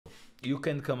you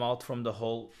can come out from the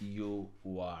hole you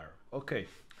are. Okay,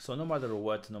 so no matter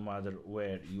what, no matter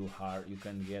where you are, you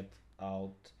can get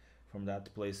out from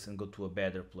that place and go to a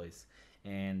better place.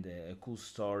 And a cool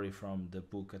story from the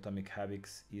book Atomic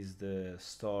Habits is the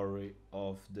story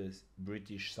of the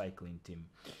British cycling team.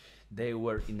 They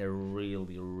were in a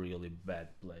really, really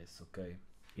bad place, okay,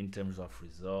 in terms of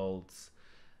results,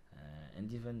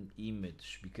 and even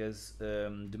image, because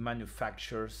the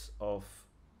manufacturers of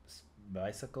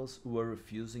bicycles were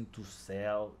refusing to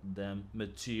sell them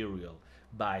material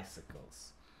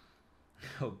bicycles.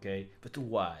 Okay, but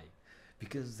why?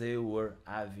 Because they were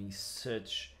having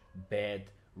such bad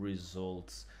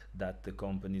results that the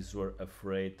companies were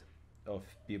afraid of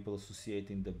people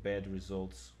associating the bad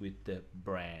results with the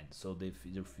brand, so they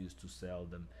refused to sell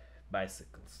them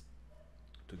bicycles.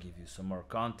 To give you some more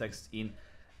context, in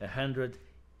 100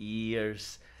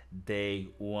 years they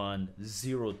won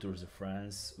zero Tours de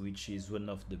France, which is one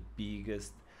of the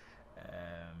biggest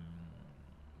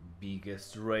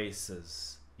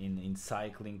races in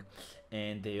cycling,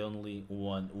 and they only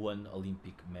won one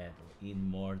Olympic medal in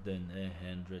more than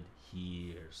 100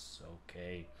 years.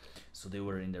 Okay, so they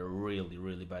were in a really,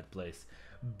 really bad place,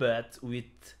 but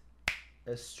with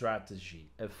a strategy,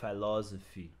 a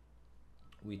philosophy,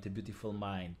 with a beautiful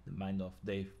mind, the mind of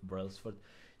Dave Brailsford,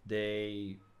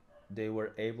 they they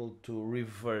were able to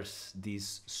reverse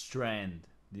this trend,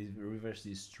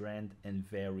 and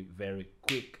very, very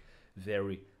quick,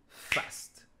 very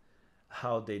fast.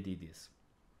 How they did this?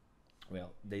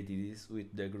 Well, they did this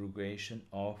with the aggregation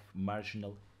of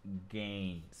marginal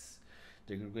gains.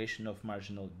 The aggregation of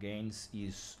marginal gains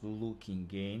is looking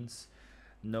gains,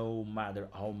 no matter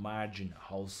how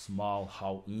small,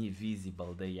 how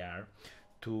invisible they are,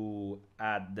 to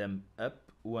add them up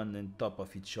one on top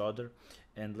of each other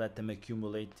and let them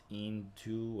accumulate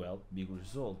into, well, big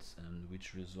results. And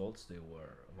which results they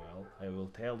were? Well, I will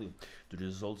tell you. The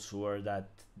results were that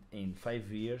in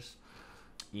 5 years,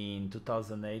 in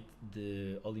 2008,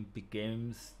 the Olympic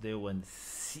Games, they won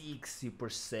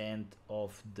 60%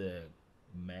 of the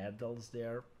medals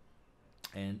there,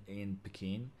 and in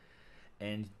Peking.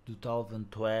 And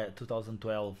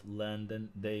 2012 London,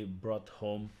 they brought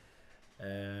home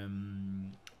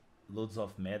um, loads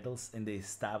of medals, and they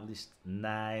established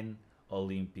 9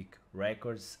 Olympic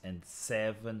records and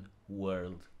 7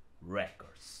 world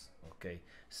records. Okay,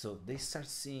 so they start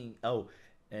seeing. Oh,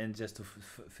 and just to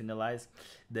finalize,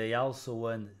 they also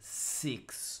won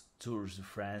 6 Tours de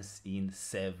France in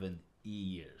 7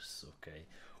 years. Okay,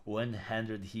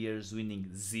 100 years winning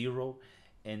zero,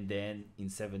 and then in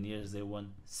 7 years they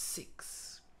won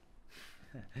six.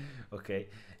 Okay,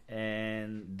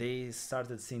 and they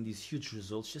started seeing these huge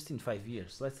results just in 5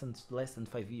 years, less than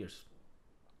 5 years.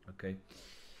 Okay,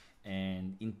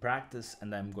 and in practice,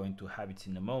 and I'm going to have it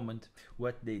in a moment,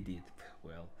 what they did.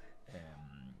 Well,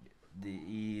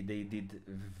 they did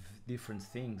different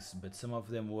things, but some of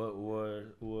them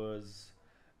was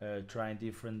trying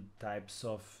different types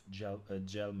of gel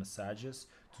massages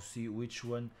to see which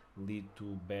one lead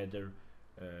to better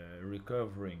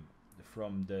recovering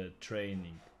from the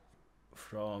training,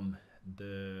 from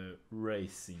the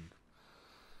racing.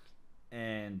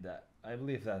 And I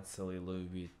believe that's a little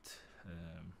bit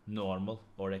normal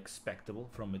or expectable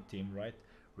from a team, right?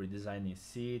 Redesigning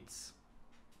seats,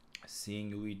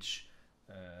 seeing which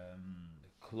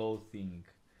clothing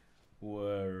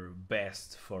were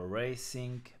best for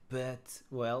racing, but,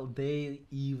 well, they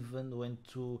even went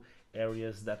to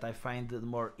areas that I find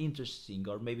more interesting,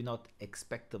 or maybe not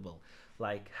expectable,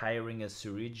 like hiring a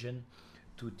surgeon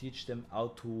to teach them how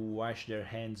to wash their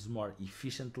hands more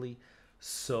efficiently,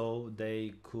 so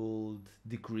they could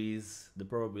decrease the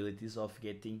probabilities of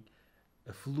getting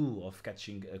a flu, of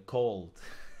catching a cold.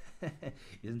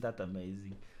 Isn't that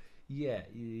amazing? Yeah,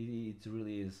 it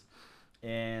really is.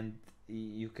 And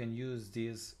you can use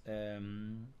this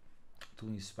to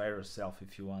inspire yourself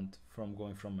if you want. From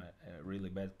going from a really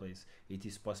bad place, it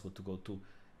is possible to go to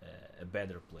a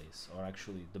better place, or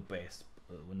actually the best,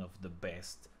 one of the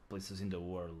best places in the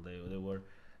world.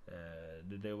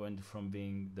 They went from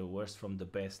being the worst from the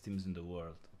best teams in the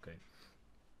world. Okay,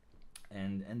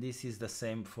 and this is the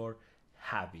same for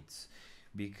habits,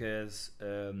 because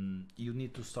you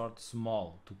need to start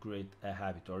small to create a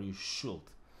habit, or you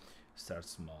should start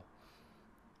small.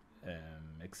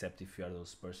 Except if you are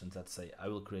those persons that say, I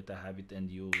will create a habit, and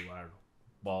you are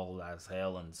bald as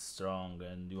hell and strong,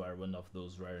 and you are one of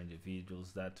those rare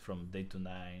individuals that from day to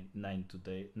night to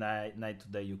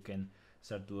day you can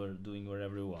start doing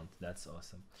whatever you want. That's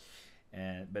awesome.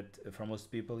 But for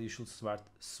most people, you should start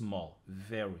small,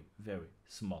 very, very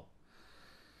small.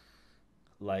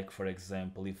 Like for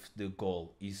example, if the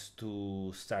goal is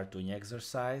to start doing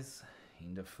exercise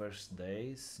in the first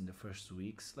days, in the first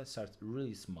weeks, let's start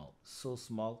really small, so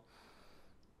small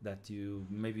that you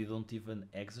maybe don't even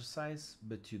exercise,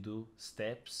 but you do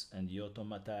steps and you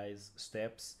automatize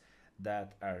steps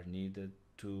that are needed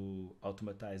to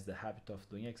automatize the habit of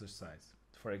doing exercise.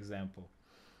 For example,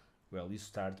 well, you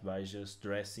start by just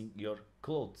dressing your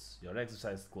clothes, your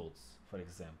exercise clothes, for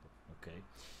example, okay?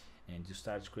 And you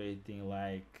start creating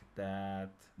like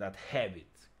that habit,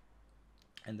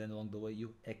 and then along the way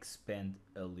you expand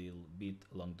a little bit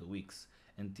along the weeks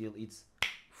until it's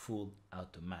full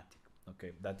automatic.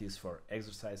 Okay, that is for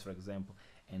exercise, for example,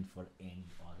 and for any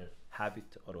other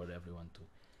habit or whatever you want to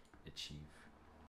achieve.